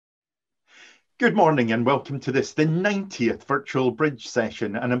Good morning and welcome to this, the 90th virtual bridge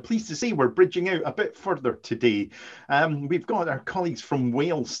session. And I'm pleased to say we're bridging out a bit further today. We've got our colleagues from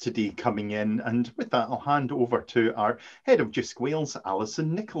Wales today coming in. And with that, I'll hand over to our head of Jisc Wales,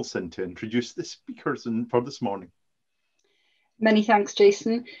 Alyson Nicholson, to introduce the speakers for this morning. Many thanks,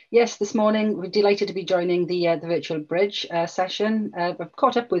 Jason. Yes, this morning we're delighted to be joining the virtual bridge session. I've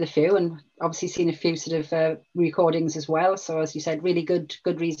caught up with a few and obviously seen a few sort of recordings as well. So as you said, really good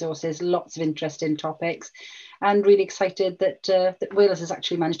resources, lots of interesting topics, and really excited that, that Wales has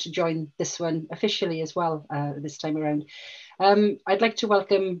actually managed to join this one officially as well this time around. I'd like to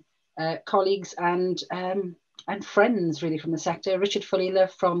welcome colleagues and friends really from the sector. Richard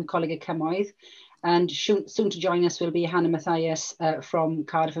Fullylove from Coleg at Cymoedd. And soon to join us will be Hannah Mathias from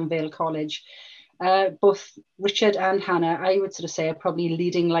Cardiff and Vale College. Both Richard and Hannah, I would sort of say, are probably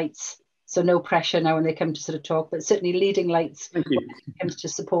leading lights. So no pressure now when they come to sort of talk, but certainly leading lights when it comes to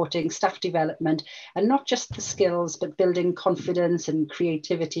supporting staff development, and not just the skills, but building confidence and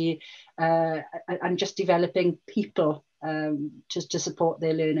creativity and just developing people to support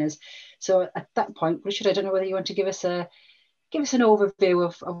their learners. So at that point, Richard, I don't know whether you want to give us an overview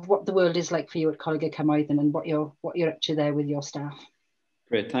of what the world is like for you at Coleg at Cymoedd and what you're up to there with your staff.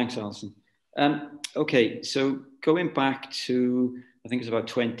 Great, thanks, Alyson. Okay, so going back to, I think it's about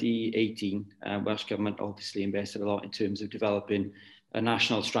 2018, Welsh Government obviously invested a lot in terms of developing a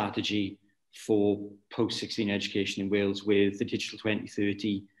national strategy for post-16 education in Wales with the Digital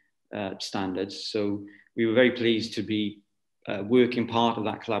 2030 standards. So we were very pleased to be working part of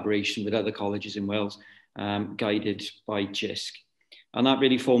that collaboration with other colleges in Wales, guided by Jisc. And that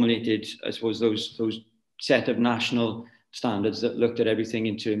really formulated, I suppose, those set of national standards that looked at everything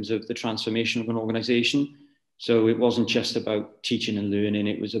in terms of the transformation of an organisation. So it wasn't just about teaching and learning,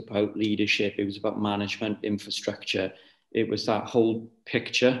 it was about leadership, it was about management, infrastructure. It was that whole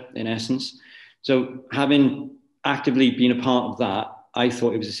picture in essence. So having actively been a part of that, I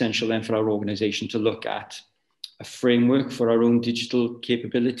thought it was essential then for our organisation to look at a framework for our own digital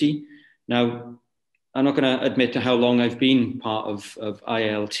capability. Now, I'm not going to admit to how long I've been part of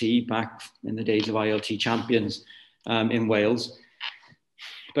ILT back in the days of ILT champions in Wales,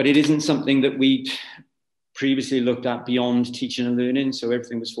 but it isn't something that we previously looked at beyond teaching and learning. So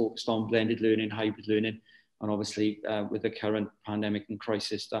everything was focused on blended learning, hybrid learning, and obviously with the current pandemic and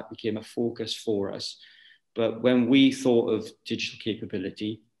crisis, that became a focus for us. But when we thought of digital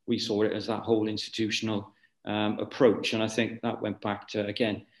capability, we saw it as that whole institutional approach. And I think that went back to,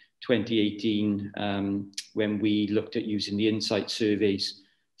 again, 2018, when we looked at using the insight surveys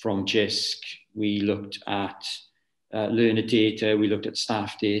from Jisc. We looked at learner data, we looked at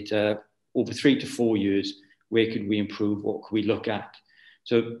staff data. Over 3 to 4 years, where could we improve, what could we look at?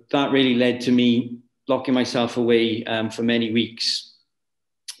 So that really led to me locking myself away for many weeks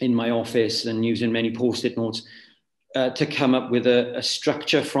in my office and using many post-it notes to come up with a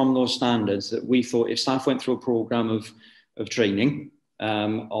structure from those standards that we thought if staff went through a programme of training,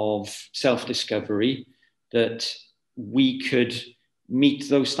 of self-discovery, that we could meet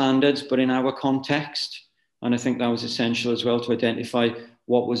those standards, but in our context. And I think that was essential as well to identify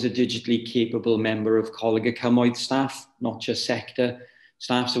what was a digitally capable member of Coleg at Cymoedd staff, not just sector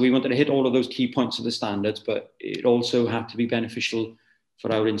staff. So we wanted to hit all of those key points of the standards, but it also had to be beneficial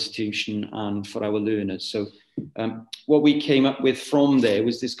for our institution and for our learners. So what we came up with from there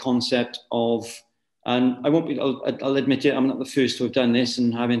was this concept of, and I'll admit it, I'm not the first to have done this,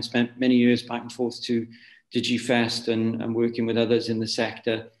 and having spent many years back and forth to DigiFest and working with others in the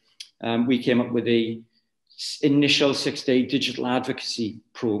sector, we came up with a initial 6-day digital advocacy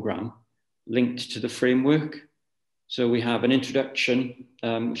program linked to the framework. So we have an introduction,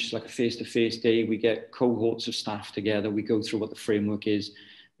 which is like a face-to-face day. We get cohorts of staff together. We go through what the framework is.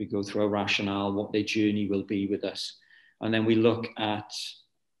 We go through a rationale, what their journey will be with us. And then we look at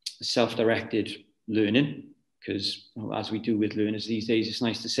self-directed learning, because as we do with learners these days, it's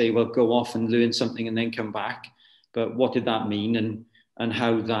nice to say, well, go off and learn something and then come back. But what did that mean, and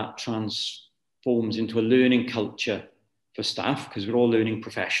how that transforms into a learning culture for staff, because we're all learning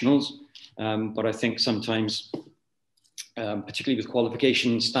professionals. But I think sometimes, particularly with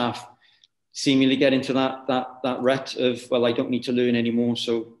qualification, staff seemingly get into that rut of, well, I don't need to learn anymore,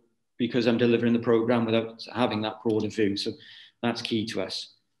 so because I'm delivering the program without having that broader view. So that's key to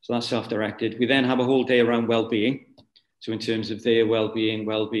us. So that's self-directed. We then have a whole day around well-being. So in terms of their well-being,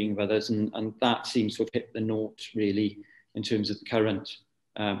 well-being of others, and that seems to have hit the note really in terms of the current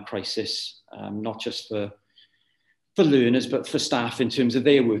crisis, not just for learners, but for staff in terms of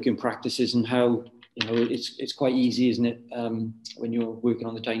their working practices and how, you know, it's quite easy, isn't it, when you're working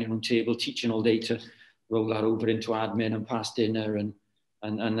on the dining room table, teaching all day, to roll that over into admin and past dinner and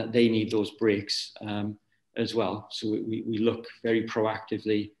and that they need those breaks as well. So we look very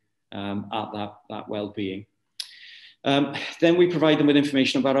proactively at that well-being. Then we provide them with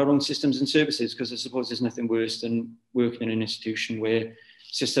information about our own systems and services, because I suppose there's nothing worse than working in an institution where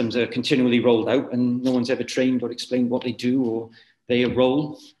systems are continually rolled out and no one's ever trained or explained what they do or their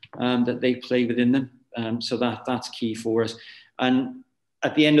role that they play within them. So that's key for us. And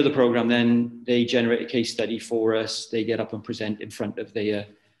at the end of the program, then they generate a case study for us. They get up and present in front of their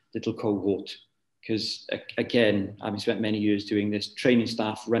little cohort. Because again, having spent many years doing this, training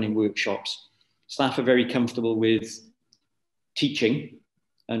staff, running workshops, staff are very comfortable with teaching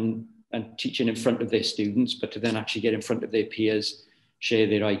and teaching in front of their students, but to then actually get in front of their peers, share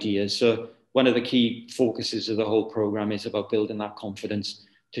their ideas. So one of the key focuses of the whole program is about building that confidence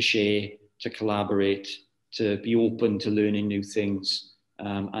to share, to collaborate, to be open to learning new things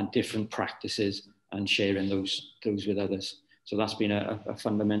and different practices and sharing those with others. So that's been a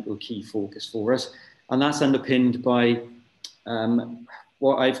fundamental key focus for us. And that's underpinned by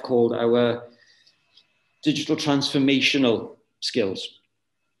what I've called our digital transformational skills.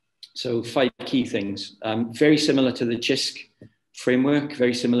 So 5 key things, very similar to the Jisc framework,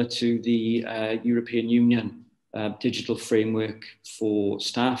 very similar to the European Union digital framework for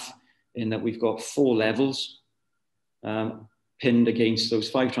staff, in that we've got 4 levels pinned against those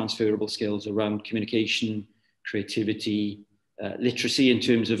 5 transferable skills around communication, creativity, literacy in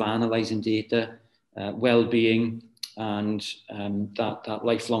terms of analysing data, well-being, and that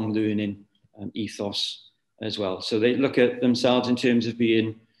lifelong learning ethos as well. So they look at themselves in terms of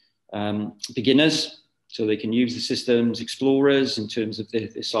being beginners, so they can use the systems, explorers in terms of they're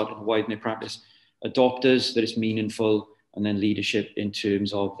starting to widen their practice, adopters, that it's meaningful, and then leadership in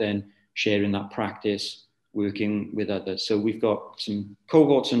terms of then sharing that practice, working with others. So we've got some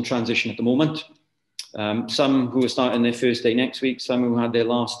cohorts in transition at the moment. Some who are starting their first day next week, some who had their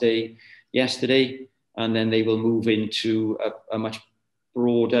last day yesterday, and then they will move into a much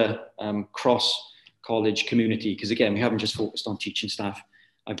broader cross-college community. Because again, we haven't just focused on teaching staff.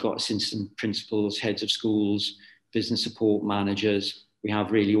 I've got assistant principals, heads of schools, business support managers. We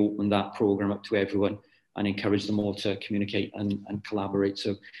have really opened that program up to everyone and encouraged them all to communicate and collaborate.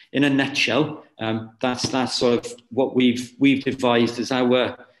 So in a nutshell, that's sort of what we've devised as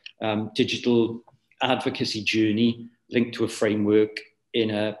our digital advocacy journey, linked to a framework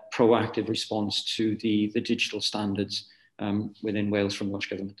in a proactive response to the digital standards within Wales from Welsh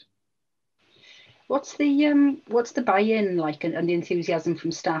Government. What's the buy-in like and the enthusiasm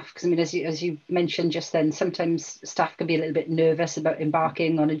from staff? Because I mean, as you mentioned just then, sometimes staff can be a little bit nervous about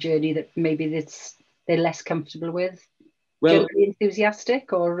embarking on a journey that maybe they're less comfortable with. Well, generally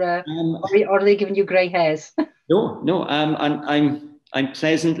enthusiastic, or are they giving you grey hairs? No. And I'm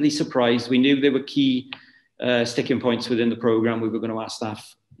pleasantly surprised. We knew there were key sticking points within the program. We were going to ask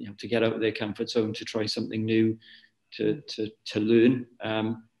staff, to get out of their comfort zone, to try something new, to learn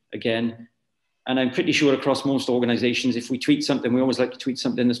again. And I'm pretty sure across most organisations, if we tweet something, we always like to tweet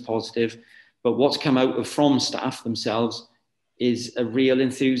something that's positive. But what's come out from staff themselves is a real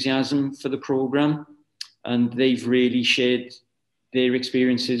enthusiasm for the programme. And they've really shared their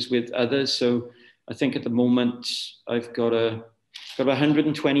experiences with others. So I think at the moment, I've got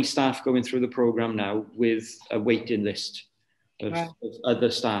 120 staff going through the programme now, with a waiting list of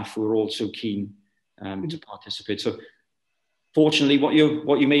other staff who are also keen to participate. So fortunately, what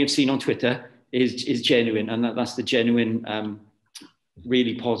you may have seen on Twitter is genuine, and that's the genuine,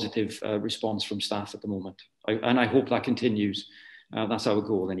 really positive response from staff at the moment. And I hope that continues. That's our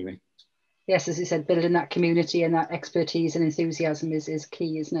goal anyway. Yes, as you said, building that community and that expertise and enthusiasm is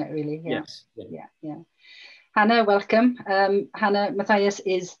key, isn't it, really? Yeah. Yes. Yeah. Hannah, welcome. Hannah, Mathias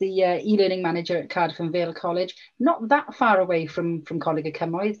is the e-learning manager at Cardiff and Vale College, not that far away from Coleg y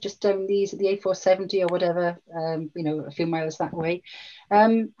Cymoedd, just down the A470 or whatever, a few miles that way.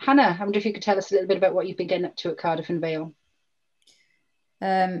 Hannah, I wonder if you could tell us a little bit about what you've been getting up to at Cardiff and Vale.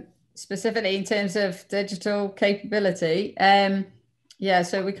 Specifically in terms of digital capability,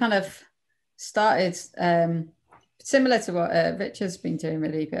 so we kind of started similar to what Richard's been doing,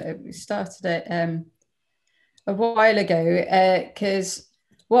 really, but we started it a while ago, because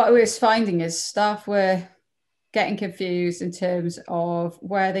what I was finding is staff were getting confused in terms of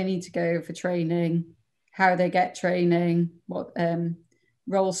where they need to go for training, how they get training, what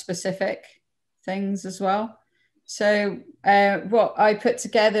role specific things as well. So what I put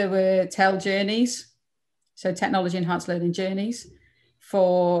together were TEL journeys, so technology enhanced learning journeys.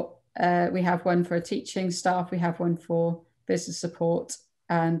 We have one for teaching staff, we have one for business support,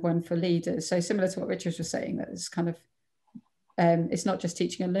 and one for leaders. So similar to what Richard was saying, that it's kind of, it's not just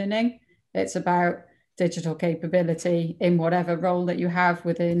teaching and learning, it's about digital capability in whatever role that you have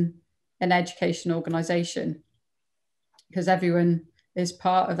within an education organisation, because everyone is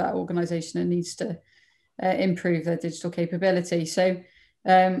part of that organisation and needs to improve their digital capability. So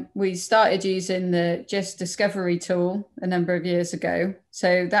we started using the Jisc discovery tool a number of years ago.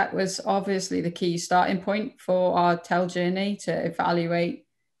 So that was obviously the key starting point for our TEL journey, to evaluate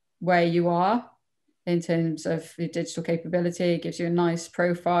where you are in terms of your digital capability. It gives you a nice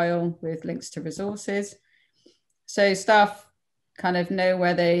profile with links to resources. So staff kind of know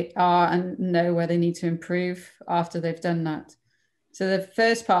where they are and know where they need to improve after they've done that. So the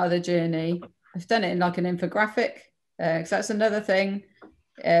first part of the journey, I've done it in like an infographic, because that's another thing.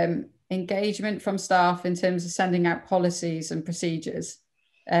 Engagement from staff in terms of sending out policies and procedures.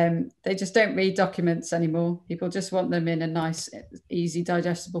 They just don't read documents anymore. People just want them in a nice, easy,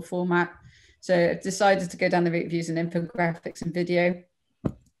 digestible format. So I've decided to go down the route of using infographics and video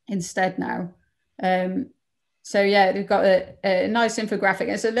instead now. So yeah, we've got a nice infographic.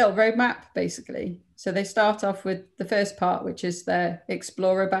 It's a little roadmap, basically. So they start off with the first part, which is their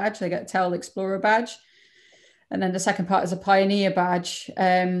Explorer badge. They get a TEL Explorer badge. And then the second part is a Pioneer badge.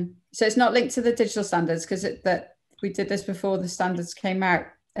 So it's not linked to the digital standards, because that we did this before the standards came out.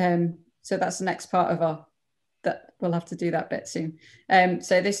 So that's the next part of our, that we'll have to do that bit soon.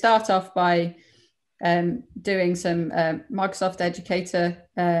 So they start off by doing some Microsoft Educator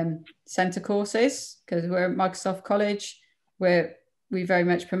Centre courses, because we're a Microsoft college where we very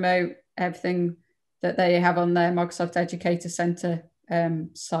much promote everything that they have on their Microsoft Educator Centre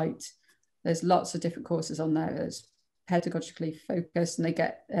site. There's lots of different courses on there. It's pedagogically focused, and they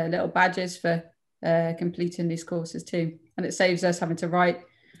get little badges for completing these courses too. And it saves us having to write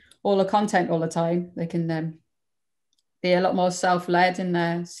all the content all the time. They can be a lot more self-led in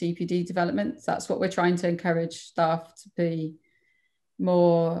their CPD development. That's what we're trying to encourage staff to be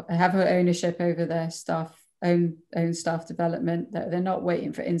more, have ownership over their staff, own staff development, that they're not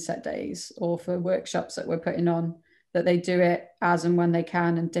waiting for inset days or for workshops that we're putting on, that they do it as and when they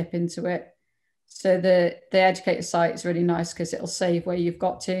can and dip into it. So the educator site is really nice, because it'll save where you've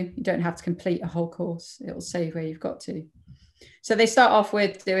got to. You don't have to complete a whole course. It'll save where you've got to. So they start off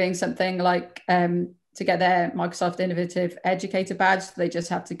with doing something like, to get their Microsoft Innovative Educator badge, they just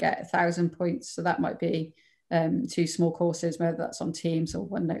have to get 1,000 points. So that might be 2 small courses, whether that's on Teams or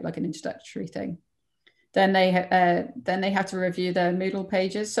OneNote, like an introductory thing. Then they have to review their Moodle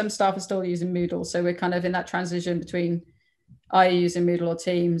pages. Some staff are still using Moodle, so we're kind of in that transition between, are you using Moodle or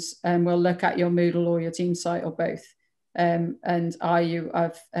Teams? And we'll look at your Moodle or your Teams site or both. And are you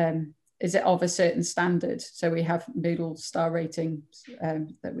is it of a certain standard? So we have Moodle star ratings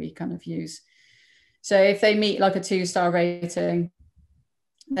that we kind of use. So if they meet like a 2-star rating,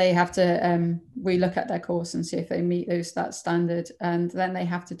 they have to, we look at their course and see if they meet that standard. And then they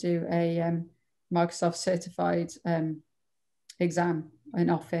have to do a Microsoft certified exam in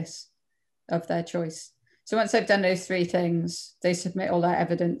Office of their choice. So once they've done those 3 things, they submit all their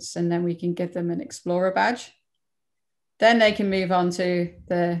evidence, and then we can give them an Explorer badge. Then they can move on to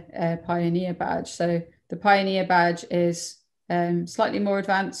the Pioneer badge. So the Pioneer badge is slightly more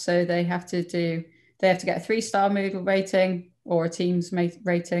advanced. So they have to get a 3-star Moodle rating or a Teams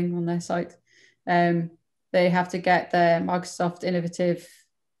rating on their site. They have to get their Microsoft Innovative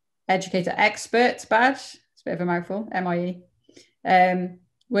Educator Expert badge. It's a bit of a mouthful, MIE,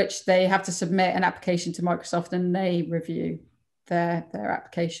 which they have to submit an application to Microsoft, and they review their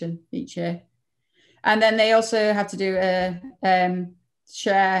application each year. And then they also have to do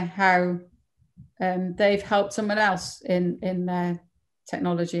share how they've helped someone else in their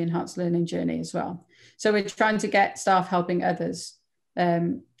technology enhanced learning journey as well. So we're trying to get staff helping others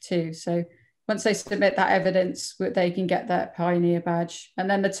too. So once they submit that evidence, they can get that Pioneer badge. And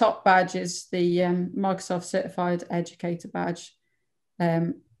then the top badge is the Microsoft Certified Educator badge.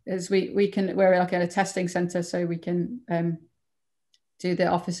 As we're like at a testing center, so we can do the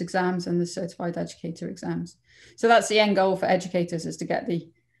Office exams and the Certified Educator exams. So that's the end goal for educators, is to get the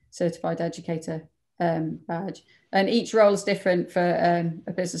Certified Educator badge. And each role is different. For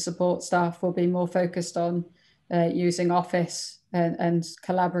a business support staff, will be more focused on using Office and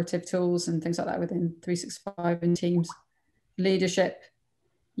collaborative tools and things like that within 365 and Teams. Leadership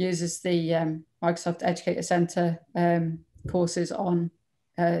uses the Microsoft Educator Centre courses on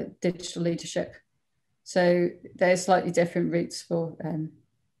digital leadership. So there's slightly different routes for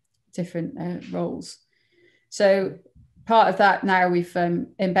different roles. So part of that now, we've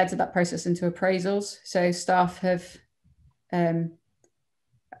embedded that process into appraisals. So staff have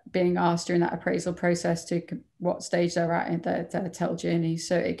being asked during that appraisal process to what stage they're at in their TEL journey.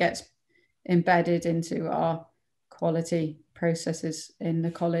 So it gets embedded into our quality processes in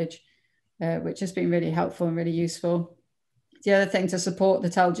the college. which has been really helpful and really useful. The other thing, to support the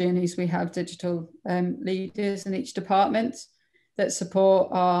TEL journeys, we have digital leaders in each department that support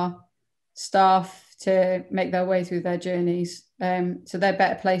our staff to make their way through their journeys. So they're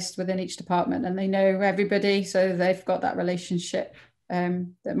better placed within each department, and they know everybody, so they've got that relationship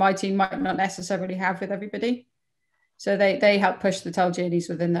that my team might not necessarily have with everybody. So they help push the TEL journeys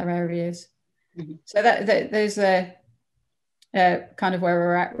within their areas. Mm-hmm. So there's a kind of where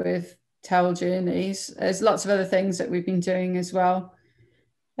we're at with TEL journeys. There's lots of other things that we've been doing as well.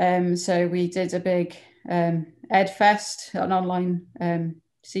 So we did a big Ed Fest, an online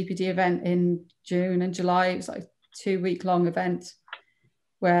CPD event in June and July. It was like a 2-week-long event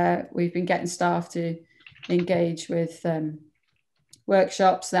where we've been getting staff to engage with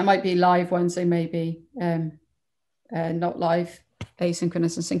workshops. There might be live ones, they may be not live,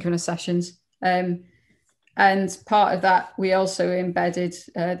 asynchronous and synchronous sessions. And part of that, we also embedded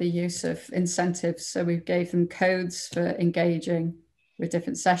the use of incentives. So we gave them codes for engaging with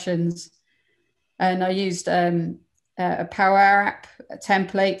different sessions. And I used a Power App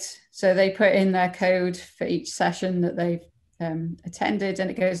template. So they put in their code for each session that they've attended,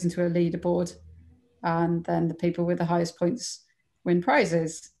 and it goes into a leaderboard. And then the people with the highest points win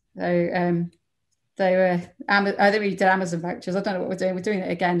prizes. So they were, I think we did Amazon vouchers. I don't know what we're doing. We're doing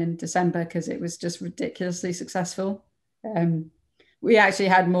it again in December because it was just ridiculously successful. We actually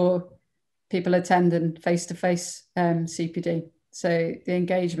had more people attend than face-to-face CPD. So the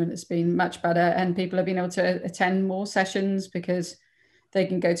engagement has been much better, and people have been able to attend more sessions because they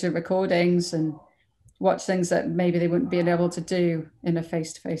can go to recordings and watch things that maybe they wouldn't be able to do in a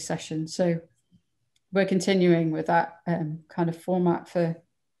face-to-face session. So we're continuing with that kind of format for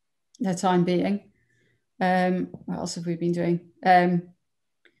the time being. What else have we been doing?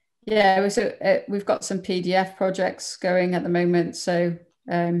 We've got some PDF projects going at the moment. So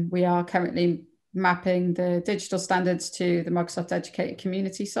we are currently mapping the digital standards to the Microsoft Educator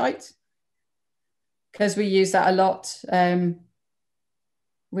community site, because we use that a lot.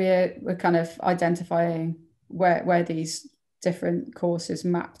 We're kind of identifying where these different courses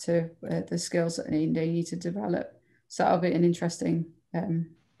map to the skills that they need to develop. So that'll be an interesting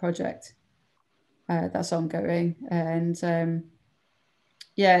project that's ongoing. And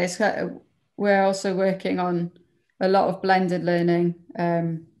we're also working on a lot of blended learning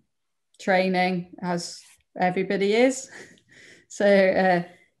training, as everybody is. So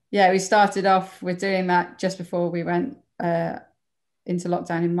we started off with doing that just before we went into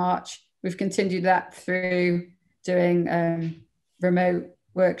lockdown in March. We've continued that through doing remote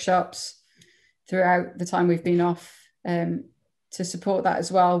workshops throughout the time we've been off. To support that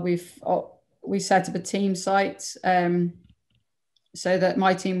as well, we set up a team site so that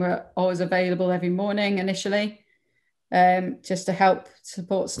my team were always available every morning initially, just to help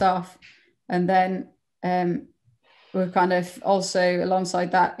support staff. And then we're kind of also,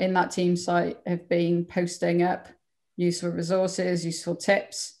 alongside that, in that team site, have been posting up useful resources, useful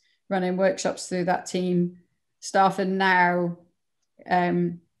tips, running workshops through that team. Staff are now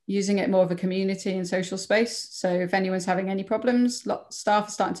using it more of a community and social space. So if anyone's having any problems, staff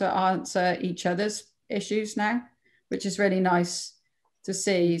are starting to answer each other's issues now, which is really nice to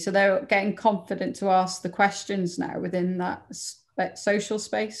see. So they're getting confident to ask the questions now within that social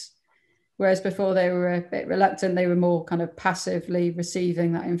space. Whereas before they were a bit reluctant, they were more kind of passively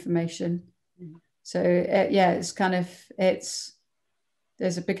receiving that information. So there's become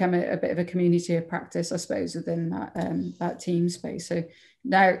a bit of a community of practice, I suppose, within that team space. So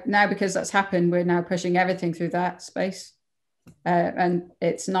now because that's happened, we're now pushing everything through that space. And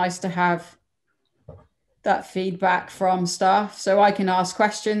it's nice to have that feedback from staff. So I can ask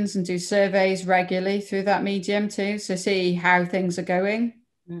questions and do surveys regularly through that medium too, to see how things are going.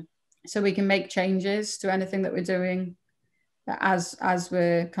 So we can make changes to anything that we're doing as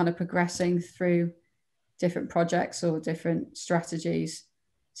we're kind of progressing through different projects or different strategies.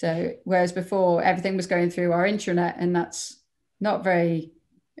 So whereas before everything was going through our intranet, and that's not very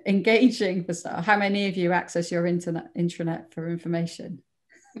engaging for staff. How many of you access your intranet for information?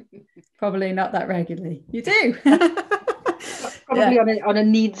 Probably not that regularly. You do. Probably on a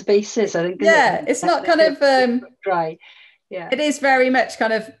needs basis, I think. It's not kind of dry. Yeah, it is very much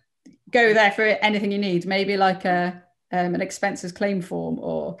kind of go there for anything you need. Maybe like an expenses claim form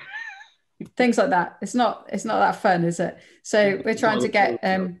or things like that. It's not that fun, is it? So we're trying to get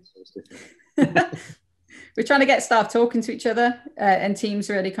we're trying to get staff talking to each other, and Teams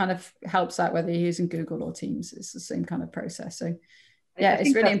really kind of helps that, whether you're using Google or Teams. It's the same kind of process. So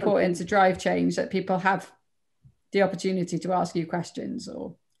it's really important to drive change, that people have the opportunity to ask you questions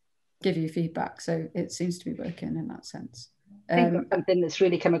or give you feedback. So it seems to be working in that sense. I think that's something that's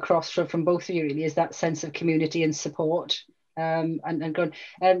really come across from both of you, really, is that sense of community and support. And going,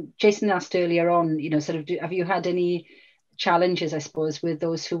 Jason asked earlier on, you know, sort of, have you had any challenges, I suppose, with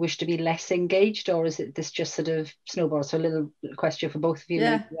those who wish to be less engaged, or is it this just sort of snowballs? So a little question for both of you.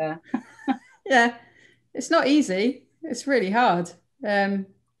 Yeah. Yeah. It's not easy. It's really hard. And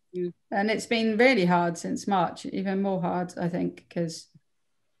it's been really hard since March, even more hard, I think, because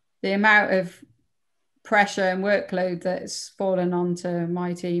the amount of pressure and workload that's fallen onto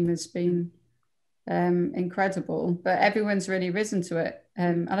my team has been incredible, but everyone's really risen to it.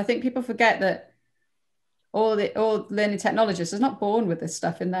 And I think people forget that all learning technologists are not born with this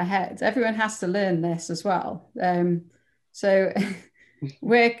stuff in their heads. Everyone has to learn this as well. So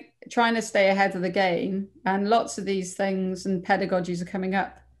we're trying to stay ahead of the game, and lots of these things and pedagogies are coming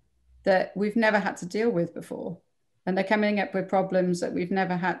up that we've never had to deal with before, and they're coming up with problems that we've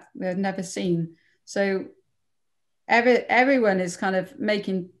never seen. So everyone is kind of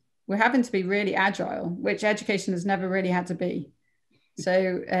we're having to be really agile, which education has never really had to be.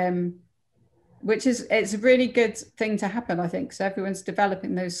 So it's a really good thing to happen, I think. So everyone's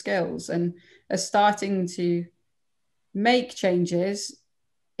developing those skills and are starting to make changes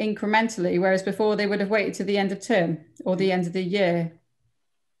incrementally, whereas before they would have waited to the end of term or the end of the year.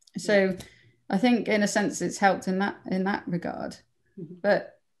 So I think in a sense it's helped in that regard.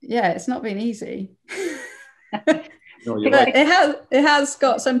 But yeah, it's not been easy. No, you're right. It has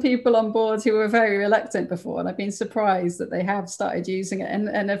got some people on board who were very reluctant before, and I've been surprised that they have started using it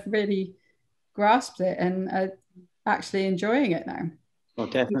and have really grasped it and are actually enjoying it now. Well,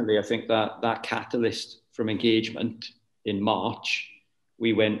 definitely. I think that catalyst from engagement in March,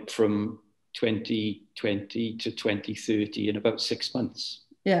 we went from 2020 to 2030 in about 6 months.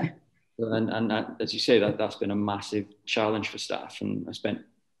 Yeah. And as you say, that's been a massive challenge for staff. And I spent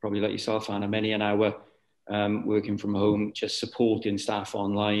probably, like yourself, Anna, many an hour working from home, just supporting staff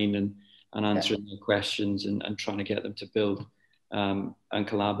online and answering their questions and trying to get them to build and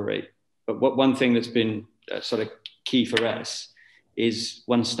collaborate. But one thing that's been sort of key for us is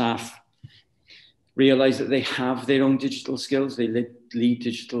when staff realize that they have their own digital skills, they lead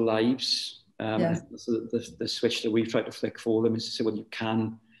digital lives. So the switch that we've tried to flick for them is to say, well,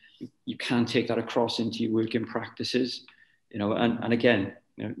 you can take that across into your working practices, you know, and again,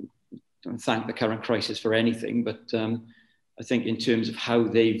 you know, don't thank the current crisis for anything, but I think in terms of how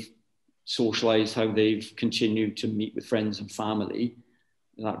they've socialized, how they've continued to meet with friends and family,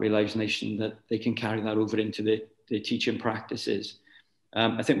 that realization that they can carry that over into their teaching practices.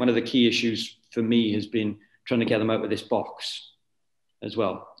 I think one of the key issues for me has been trying to get them out of this box as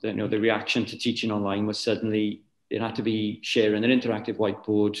well. You know, the reaction to teaching online was suddenly it had to be sharing an interactive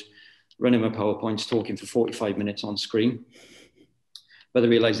whiteboard, running my PowerPoints, talking for 45 minutes on screen. But the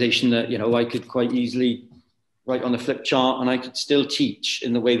realization that, you know, I could quite easily write on a flip chart and I could still teach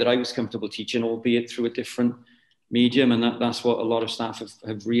in the way that I was comfortable teaching, albeit through a different medium. And that's what a lot of staff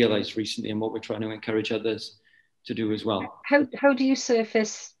have realized recently, and what we're trying to encourage others to do as well. How do you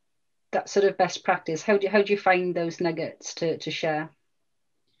surface that sort of best practice? How do you find those nuggets to share?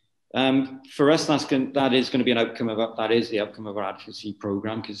 For us, that is going to be an outcome of that is the outcome of our advocacy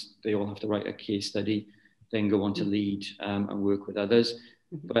program, because they all have to write a case study, then go on to lead and work with others.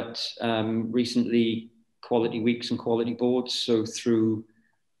 But recently, quality weeks and quality boards, so through,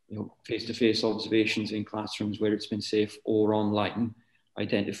 you know, face-to-face observations in classrooms where it's been safe or online,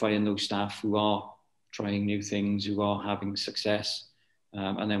 identifying those staff who are trying new things, who are having success,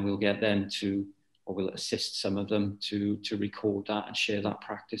 and then we'll get them to, or we'll assist some of them to record that and share that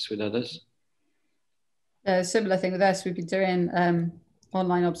practice with others. A similar thing with us, we've been doing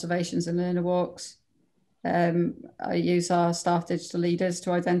online observations and learner walks. I use our staff digital leaders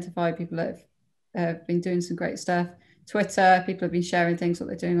to identify people that have been doing some great stuff. Twitter, people have been sharing things what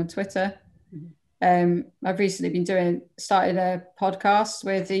they're doing on Twitter. I've recently started a podcast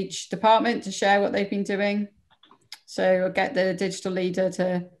with each department to share what they've been doing. So I'll get the digital leader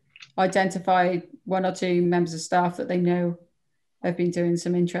to identify one or two members of staff that they know have been doing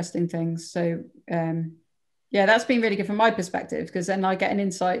some interesting things. So yeah, that's been really good from my perspective, because then I get an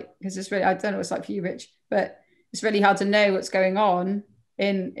insight, because it's really, I don't know what it's like for you, Rich, but it's really hard to know what's going on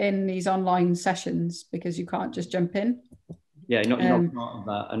in these online sessions, because you can't just jump in. Yeah, you're not part of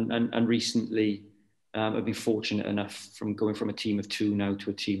that. And recently, I've been fortunate enough from going from a team of 2 now to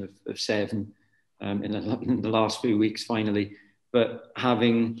a team of 7 in the last few weeks, finally. But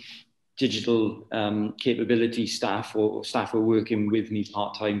having digital capability staff or staff who are working with me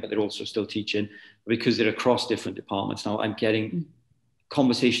part-time, but they're also still teaching, because they're across different departments now, I'm getting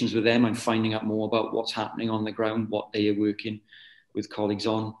conversations with them. I'm finding out more about what's happening on the ground, what they are working with colleagues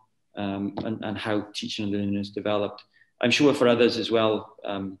on, and how teaching and learning has developed. I'm sure for others as well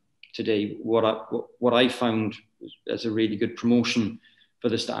today, what I found as a really good promotion for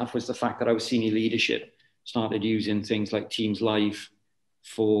the staff was the fact that our senior leadership started using things like Teams Live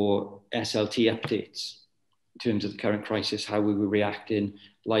for SLT updates in terms of the current crisis, how we were reacting,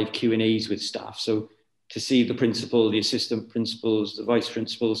 live Q&As with staff. So to see the principal, the assistant principals, the vice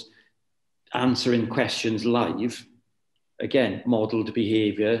principals answering questions live, again, modelled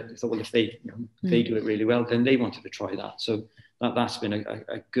behaviour. I thought, well, if they do it really well, then they wanted to try that. So that's been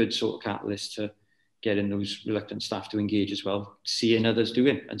a good sort of catalyst to getting those reluctant staff to engage as well, seeing others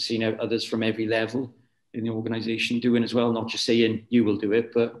doing and seeing others from every level in the organisation doing as well, not just saying you will do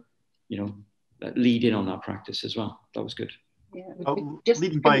it, but, you know, leading on that practice as well. That was good. Yeah,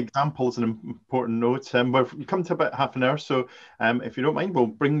 leading by example is an important note. We've come to about half an hour, so if you don't mind, we'll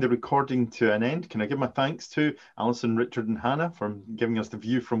bring the recording to an end. Can I give my thanks to Alyson, Richard and Hannah for giving us the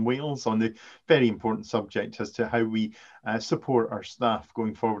view from Wales on the very important subject as to how we support our staff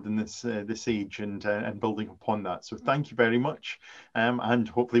going forward in this age and building upon that. So thank you very much, and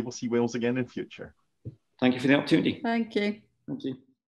hopefully we'll see Wales again in future. Thank you for the opportunity. Thank you. Thank you.